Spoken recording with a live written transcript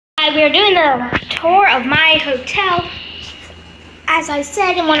we are doing the tour of my hotel. As I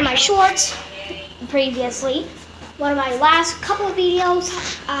said in one of my shorts previously, one of my last couple of videos,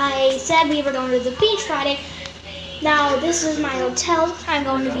 I said we were going to the beach Friday. Now this is my hotel. I'm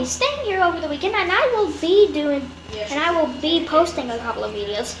going to be staying here over the weekend, and I will be posting a couple of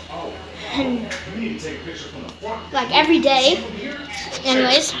videos, and like every day.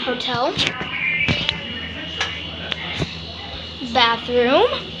 Anyways, hotel, bathroom.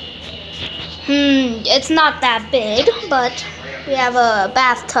 It's not that big, but we have a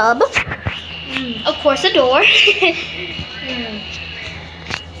bathtub. Of course, a door.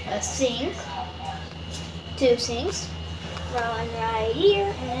 A sink. 2 sinks. One right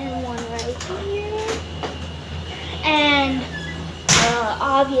here and one right here. And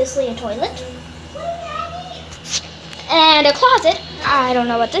obviously a toilet. And a closet. I don't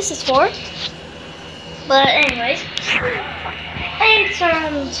know what this is for. But anyways. And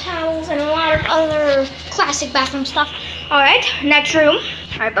some towels and a lot of other classic bathroom stuff. Alright, next room.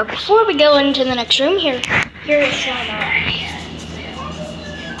 Alright, but before we go into the next room, here is some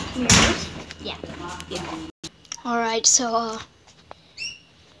mirrors. Yeah. Alright, so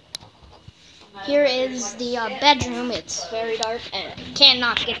here is the bedroom. It's very dark and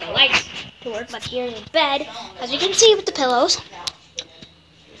cannot get the lights to work, but here's the bed, as you can see, with the pillows.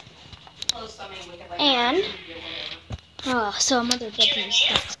 And some other bedroom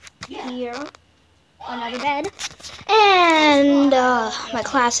stuff here. Another bed. And my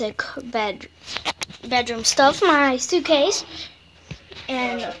classic bedroom stuff, my suitcase,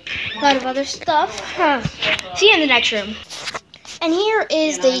 and a lot of other stuff. See you in the next room. And here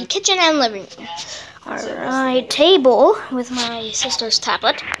is the kitchen and living room. Alright, table with my sister's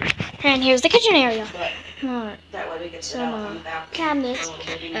tablet. And here's the kitchen area. Some cabinets,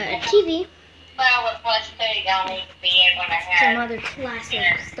 TV, some other classic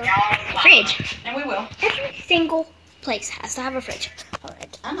stuff. Fridge. And we will. Every single place has to have a fridge.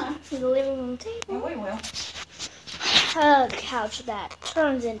 Alright. The living room table. And we will. A couch that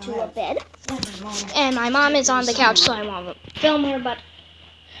turns into a bed. And my mom is on the couch, so I won't film her, but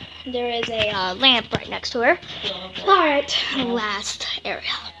there is a lamp right next to her. Alright, last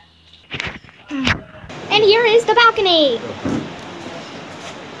area. And here is the balcony.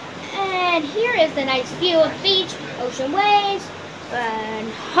 And here is the nice view of the beach, ocean waves,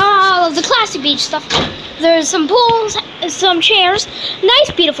 and all of the classic beach stuff. There's some pools, some chairs,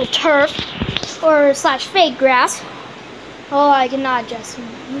 nice beautiful turf, or / fake grass. Oh, I cannot just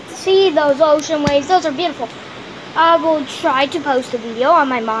see those ocean waves. Those are beautiful. I will try to post a video on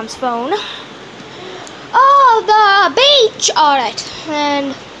my mom's phone. Oh, the beach! Alright,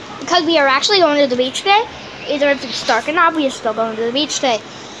 and because we are actually going to the beach today, either if it's dark or not, we are still going to the beach today.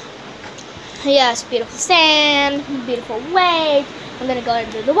 Yes, beautiful sand, beautiful waves. I'm going to go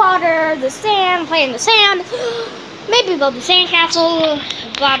into the water, the sand, play in the sand, maybe build a sandcastle,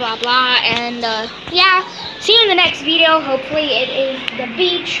 blah, blah, blah. And, yeah, see you in the next video. Hopefully it is the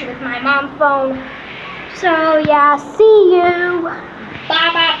beach with my mom's phone. So, yeah, see you.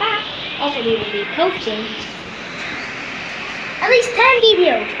 Bye, bye, bye. Also, we will be posting at least 10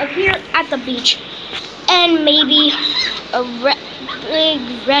 videos of here at the beach. And maybe a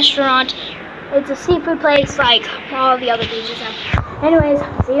big restaurant. It's a seafood place like all the other beaches have. Anyways,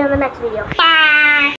 see you in the next video. Bye!